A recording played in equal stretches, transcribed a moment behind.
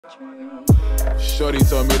Shorty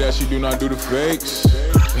told me that she do not do the fakes.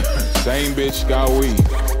 Same bitch got weed.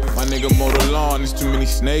 My nigga mowed the lawn, there's too many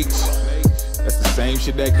snakes. That's the same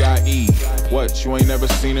shit that got eat. What, you ain't never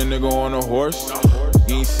seen a nigga on a horse?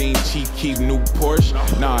 You ain't seen Chief keep new Porsche?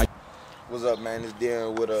 Nah. What's up, man? It's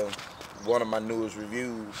Darren with one of my newest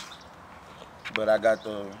reviews. But I got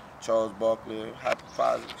the Charles Barkley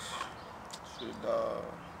Posite.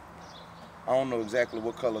 I don't know exactly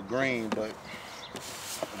what color green, but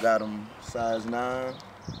I got them size 9.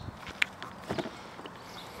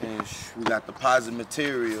 And we got the Posite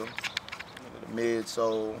material, the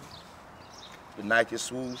midsole, the Nike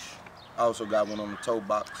swoosh. I also got one on the toe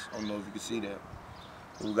box. I don't know if you can see that.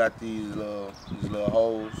 We got these little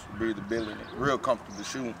holes, breathability, real comfortable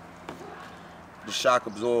shoe. The shock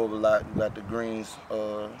absorb a lot. We got the green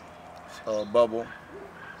bubble,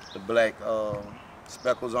 the black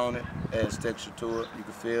speckles on it, adds texture to it. You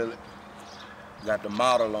can feel it. Got the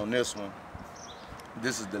model on this one.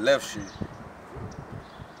 This is the left shoe.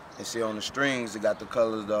 And see on the strings, it got the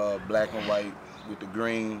colors, black and white with the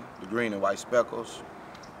green and white speckles.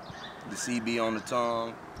 The CB on the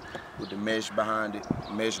tongue with the mesh behind it,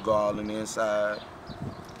 mesh guard on the inside.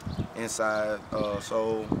 Inside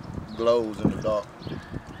sole glows in the dark.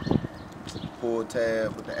 Pull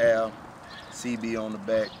tab with the L, CB on the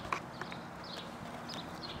back.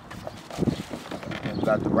 And we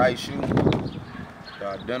got the right shoe. They're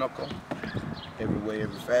identical, every way,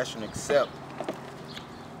 every fashion, except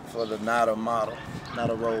for the not a model, not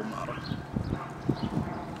a role model.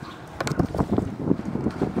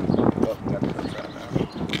 Oh, got the upside down.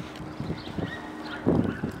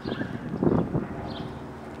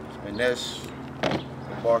 And that's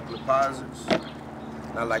the Barkley Posites.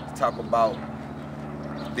 And I like to talk about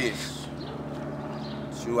this.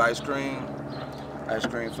 ShoeIceCream, ice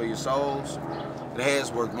cream for your soles. It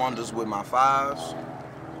has worked wonders with my 5s.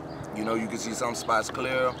 You know, you can see some spots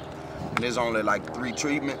clear. And there's only like 3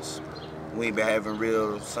 treatments. We ain't been having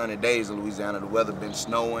real sunny days in Louisiana. The weather been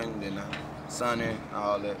snowing, then sunny,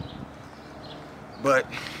 all that. But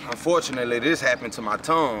unfortunately, this happened to my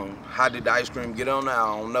tongue. How did the ice cream get on there?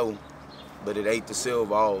 I don't know. But it ate the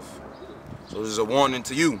silver off. So this is a warning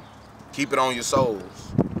to you. Keep it on your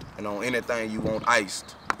soles and on anything you want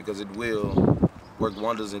iced, because it will work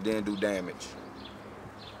wonders and then do damage.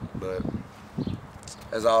 But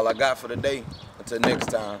that's all I got for today. Until next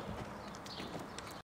time.